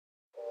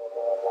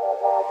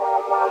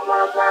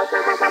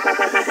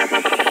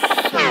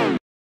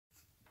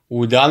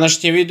U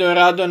današnjem video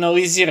radu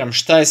analiziram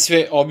šta je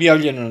sve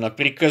objavljeno na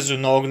prikazu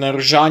novog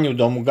naoružanja u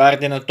Domu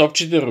garde na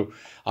Topčideru,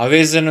 a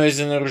vezano je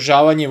za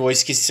naoružavanje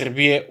Vojske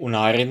Srbije u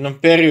narednom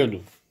periodu.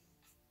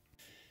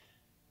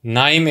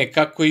 Naime,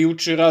 kako je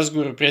juče u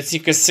razgovoru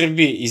predsjednika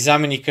Srbije i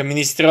zamenika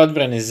ministra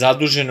odbrane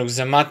zaduženog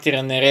za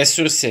materijalne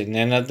resurse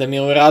Nenada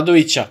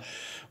Miloradovića,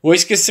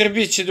 Vojska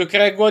Srbije će do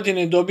kraja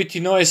godine dobiti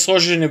nove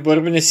složene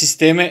borbene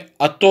sisteme,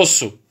 a to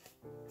su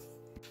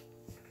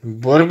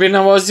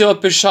borbena vozila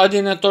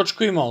pešadije na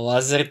točkovima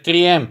Lazar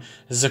 3M,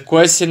 za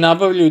koje se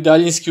nabavljaju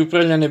daljinski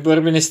upravljane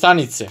borbene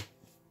stanice.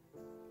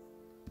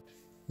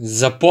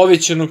 Za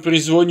povećanu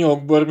proizvodnju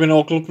ovog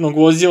borbeno-oklopnog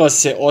vozila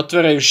se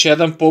otvara još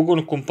jedan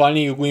pogon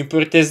kompanije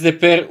Jugoimport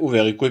SDPR u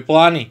Velikoj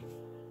Plani.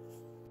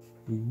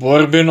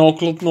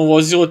 Borbeno-oklopno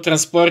vozilo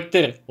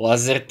transporter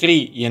Lazar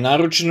 3 je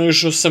naručeno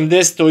još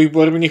 80 ovih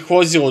borbenih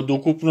vozila od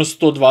ukupno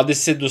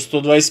 120 do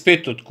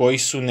 125, od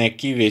kojih su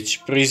neki već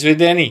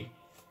proizvedeni.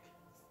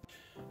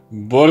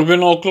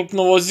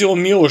 Borbeno-oklopno vozilo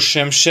Miloš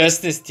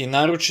M16 je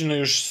naručeno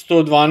još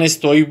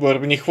 112 ovih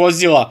borbenih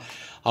vozila,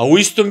 a u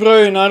istom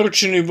broju je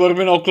naručeno i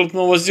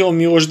borbeno-oklopno vozilo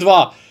Miloš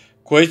 2,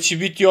 koje će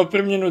biti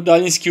opremljeno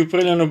daljinski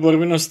upravljano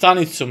borbenom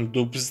stanicom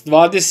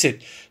DUPS-20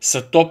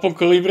 sa topom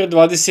kalibra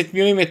 20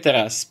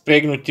 mm,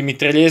 spregnutim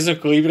mitraljezom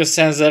kalibra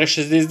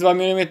 7,62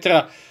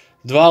 mm,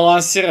 dva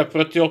lansera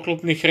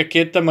protioklopnih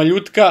raketa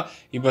Maljutka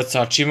i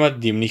bacačima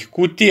dimnih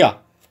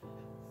kutija.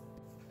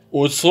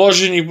 Od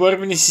složenih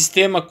borbenih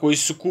sistema koji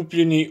su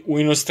kupljeni u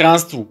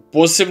inostranstvu,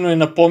 posebno je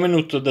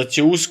napomenuto da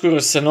će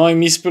uskoro sa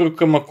novim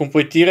isporukama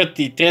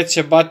kompletirati i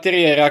treća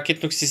baterija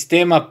raketnog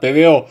sistema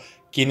PVO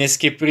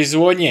kineske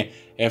proizvodnje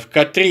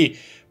FK-3,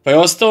 pa je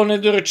ostalo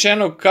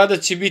nedorečeno kada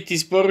će biti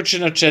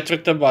isporučena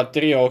četvrta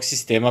baterija ovog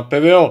sistema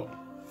PVO.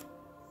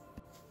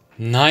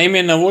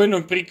 Naime, na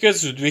vojnom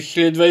prikazu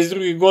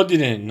 2022.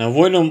 godine na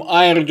vojnom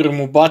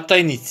aerodromu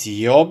Batajnici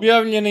je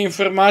objavljena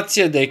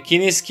informacija da je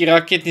kineski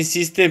raketni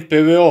sistem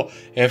PVO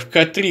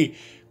FK-3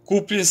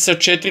 kupljen sa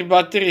 4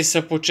 baterije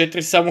sa po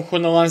 4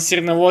 samohodna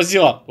lansirna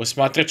vozila,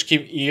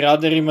 osmatračkim i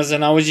radarima za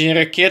navođenje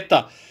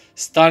raketa,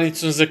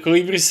 stanicom za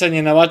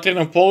kalibrisanje na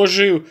vatrenom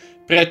položaju,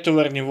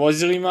 pretovarnim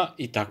vozilima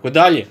itd.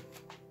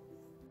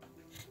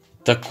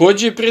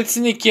 Takođe,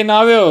 predsjednik je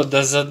naveo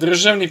da za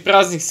državni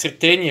praznik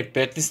Sretenje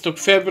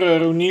 15.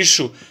 februara u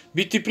Nišu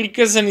biti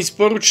prikazan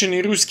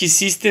isporučeni ruski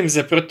sistem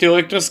za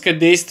protielektronska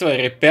dejstva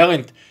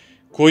Repelent,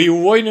 koji u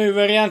vojnoj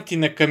varijanti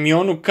na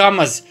kamionu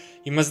Kamaz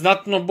ima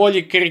znatno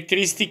bolje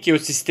karakteristike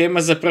od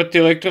sistema za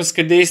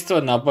protielektronska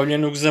dejstva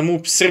nabavljenog za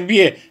MUP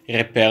Srbije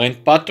Repelent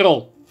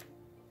Patrol.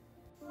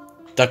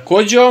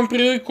 Takođe, ovom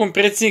prilikom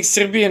predsjednik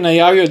Srbije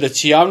najavio da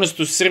će javnost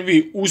u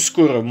Srbiji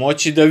uskoro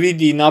moći da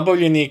vidi i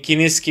nabavljeni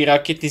kineski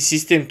raketni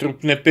sistem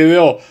trupne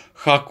PVO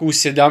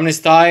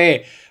HQ17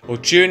 o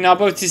čijoj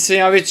nabavci sam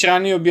ja već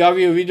ranije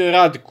objavio video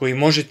rad koji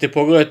možete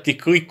pogledati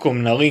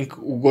klikom na link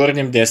u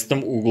gornjem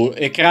desnom uglu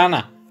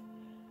ekrana.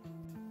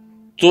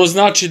 To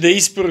znači da je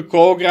isporuka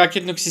ovog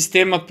raketnog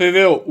sistema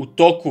PVO u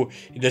toku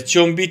i da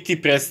će on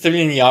biti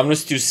predstavljen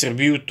javnosti u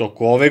Srbiji u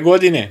toku ove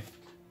godine.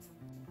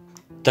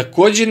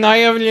 Takođe,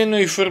 najavljeno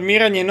je i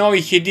formiranje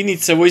novih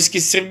jedinica Vojske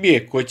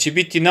Srbije koje će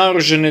biti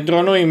naoružane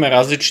dronovima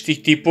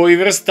različitih tipova i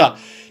vrsta,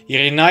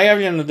 jer je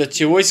najavljeno da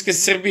će Vojska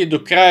Srbije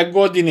do kraja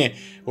godine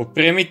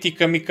opremiti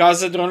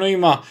kamikaza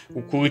dronovima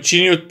u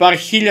količini od par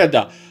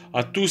hiljada,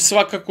 a tu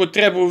svakako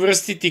treba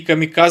uvrstiti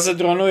kamikaza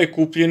dronove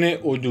kupljene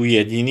od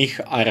Ujedinjenih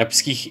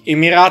Arapskih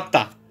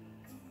Emirata.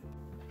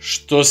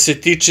 Što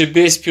se tiče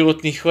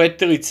bespilotnih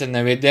letelica,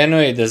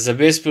 navedeno je da za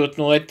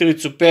bespilotnu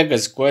letelicu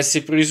Pegaz, koja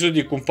se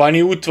proizvodi u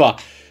kompaniji UTVA,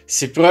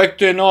 se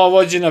projektuje nova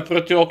vođena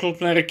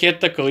protioklopna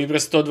raketa kalibra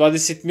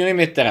 120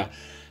 mm,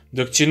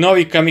 dok će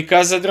novi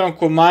kamikaza dron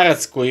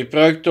Komarac, koji je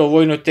projektovao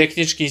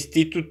Vojno-tehnički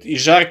institut i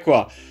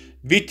Žarkova,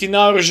 biti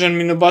naoružan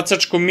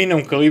minobacačkom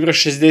minom kalibra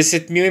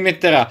 60 mm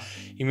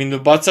i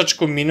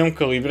minobacačkom minom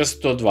kalibra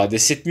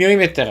 120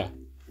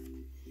 mm.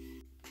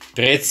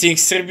 Predsjednik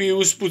Srbije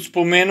usput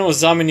spomenuo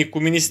zameniku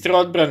ministra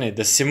odbrane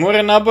da se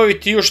mora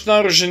nabaviti još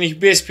naoružanih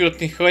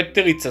bespilotnih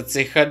letelica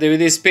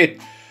CH-95,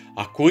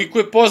 a koliko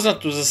je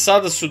poznato, za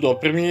sada su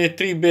dopremljene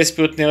 3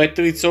 bespilotne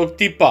letelice ovog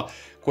tipa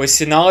koje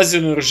se nalaze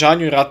u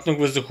naoružanju ratnog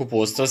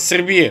vazduhoplovstva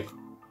Srbije.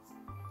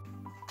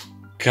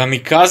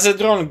 Kamikaza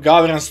dron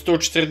Gavran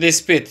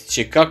 145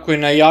 će, kako je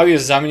najavio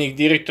zamenik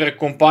direktora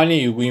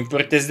kompanije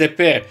Jugoimport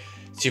SDPR,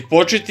 će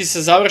početi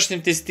sa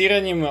završnim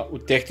testiranjima u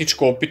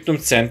tehničko-opitnom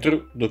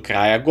centru do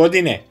kraja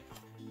godine.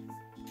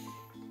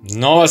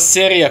 Nova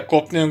serija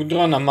kopnenog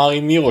drona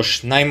Mali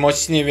Miloš,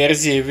 najmoćnije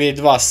verzije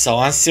V2 sa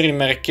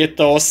lanserima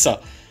raketa OSA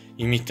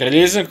i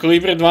mitraljezom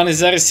kalibra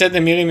 12,7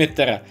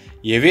 mm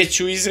je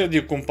već u izradi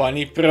u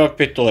kompaniji Prva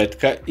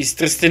petoletka iz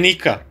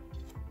Trstenika.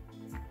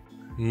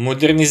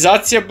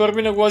 Modernizacija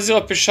borbenog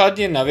vozila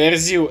pešadije na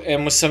verziju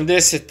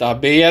M80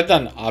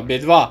 AB1,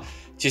 AB2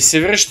 će se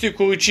vršiti u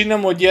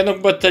količinama od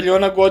 1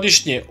 bataljona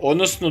godišnje,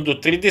 odnosno do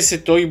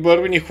 30 ovih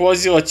borbenih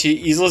vozila će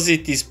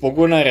izlaziti iz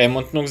pogona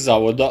remontnog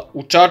zavoda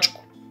u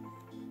Čačku.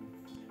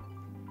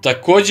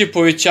 Takođe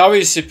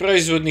povećavaju se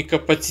proizvodni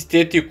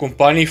kapaciteti u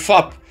kompaniji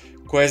FAP,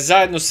 koja je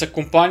zajedno sa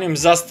kompanijom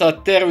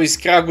Zastava Tervo iz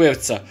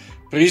Kragujevca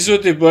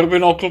proizvode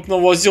borbeno-oklopno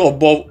vozilo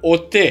BOV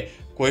OT,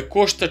 koje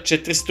košta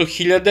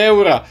 400.000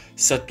 eura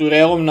sa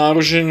turelom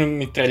naoruženom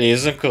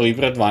mitraljezom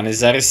kalibra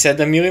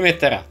 12,7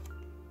 mm.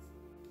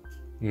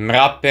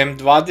 MRAP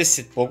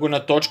M20 pogona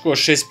točkova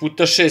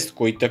 6x6,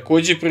 koji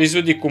takođe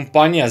proizvodi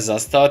kompanija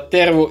Zastava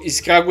Tervo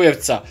iz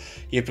Kragujevca,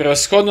 je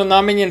prevashodno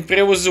namenjen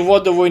prevozu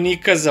voda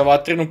vojnika za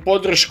vatrenu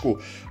podršku,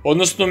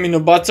 odnosno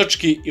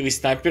minobacački ili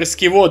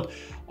snajperski vod,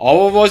 a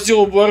ovo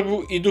vozilo u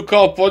borbu idu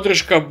kao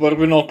podrška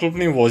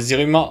borbeno-oklopnim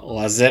vozilima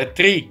Lazar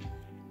 3.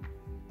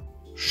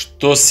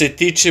 Što se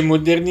tiče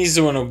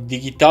modernizovanog,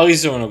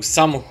 digitalizovanog,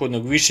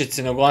 samohodnog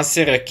višecenog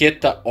lansera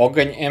raketa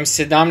Oganj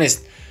M17,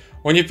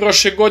 on je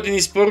prošle godine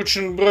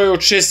isporučen u broju od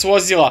 6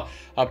 vozila,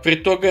 a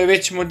pre toga je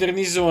već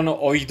modernizovano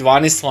ovih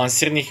 12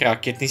 lansernih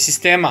raketnih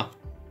sistema.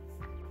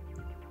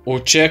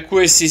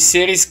 Očekuje se i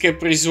serijska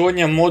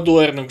proizvodnja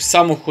modularnog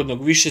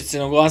samohodnog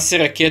višecenog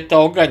lansera raketa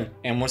Oganj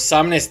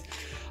M18,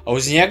 a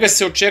uz njega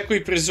se očekuje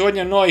i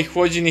proizvodnja novih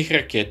vođenih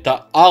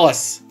raketa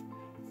Alas.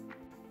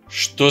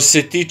 Što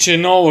se tiče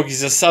novog i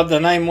za sada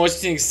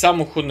najmoćnijeg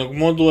samohodnog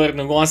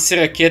modularnog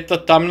lansera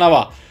raketa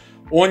Tamnava,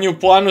 on je u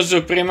planu za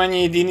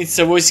opremanje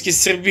jedinica Vojske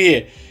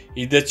Srbije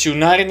i da će u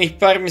narednih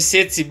par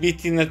meseci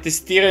biti na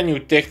testiranju u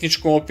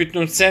tehničkom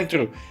opitnom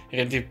centru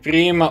radi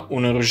prijema u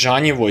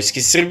naoružanje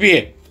Vojske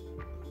Srbije.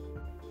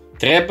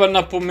 Treba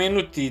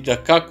napomenuti da,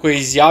 kako je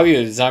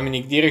izjavio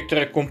zamjenik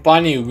direktora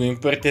kompanije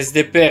Jugoimport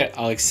SDPR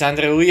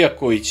Aleksandar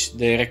Lijaković,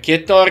 da je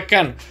raketa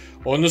Orkan,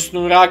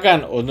 odnosno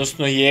Uragan,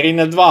 odnosno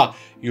Jerina 2,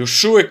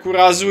 još uvek u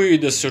razvoju i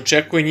da se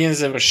očekuje njen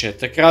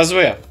završetak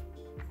razvoja.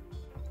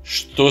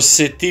 Što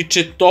se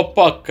tiče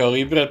topa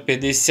kalibra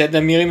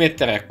 57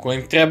 mm,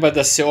 kojim treba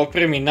da se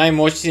opremi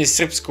najmoćnije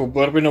srpsko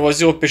borbeno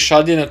vozilo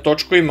pešadije na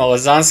točkovima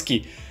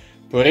Lazanski,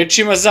 po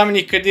rečima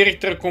zamjenika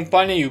direktora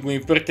kompanije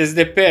Jugoimport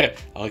SDPR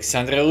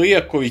Aleksandra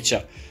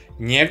Lijakovića,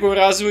 njegov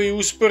razvoj je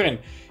usporen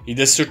i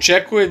da se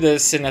očekuje da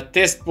se na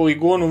test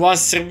poligonu van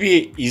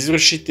Srbije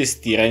izvrši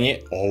testiranje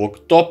ovog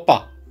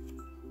topa.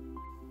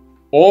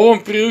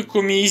 Ovom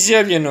prilikom je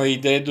izjavljeno i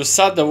da je do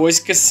sada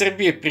Vojska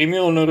Srbije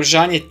primila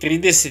naoružanje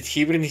 30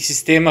 hibridnih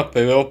sistema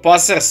PVO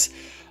Pasars,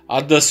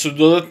 a da su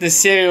dodatne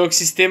serije ovog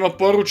sistema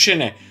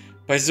poručene,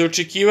 pa je za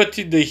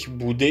očekivati da ih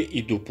bude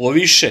i duplo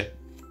više.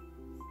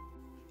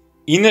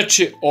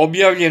 Inače,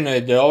 objavljeno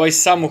je da je ovaj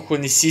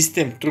samohodni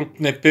sistem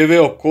trupne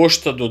PVO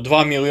košta do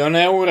 2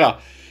 miliona eura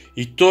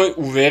i to je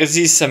u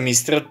verziji sa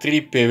Mistral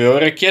 3 PVO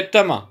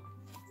raketama.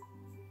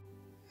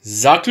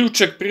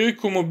 Zaključak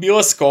prilikom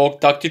obilaska ovog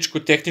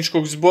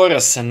taktičko-tehničkog zbora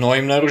sa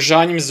novim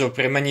naoružanjem za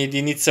opremanje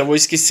jedinica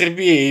Vojske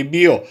Srbije je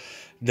bio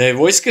da je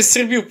Vojska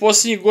Srbije u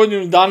poslednjih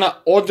godinu dana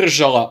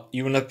održala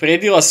i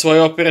unapredila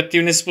svoje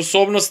operativne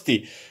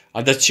sposobnosti,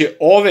 a da će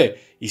ove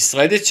i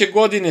sledeće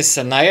godine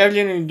sa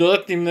najavljenim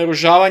dodatnim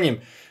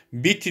naoružavanjem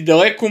biti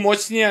daleko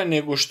moćnija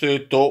nego što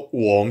je to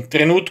u ovom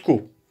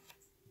trenutku.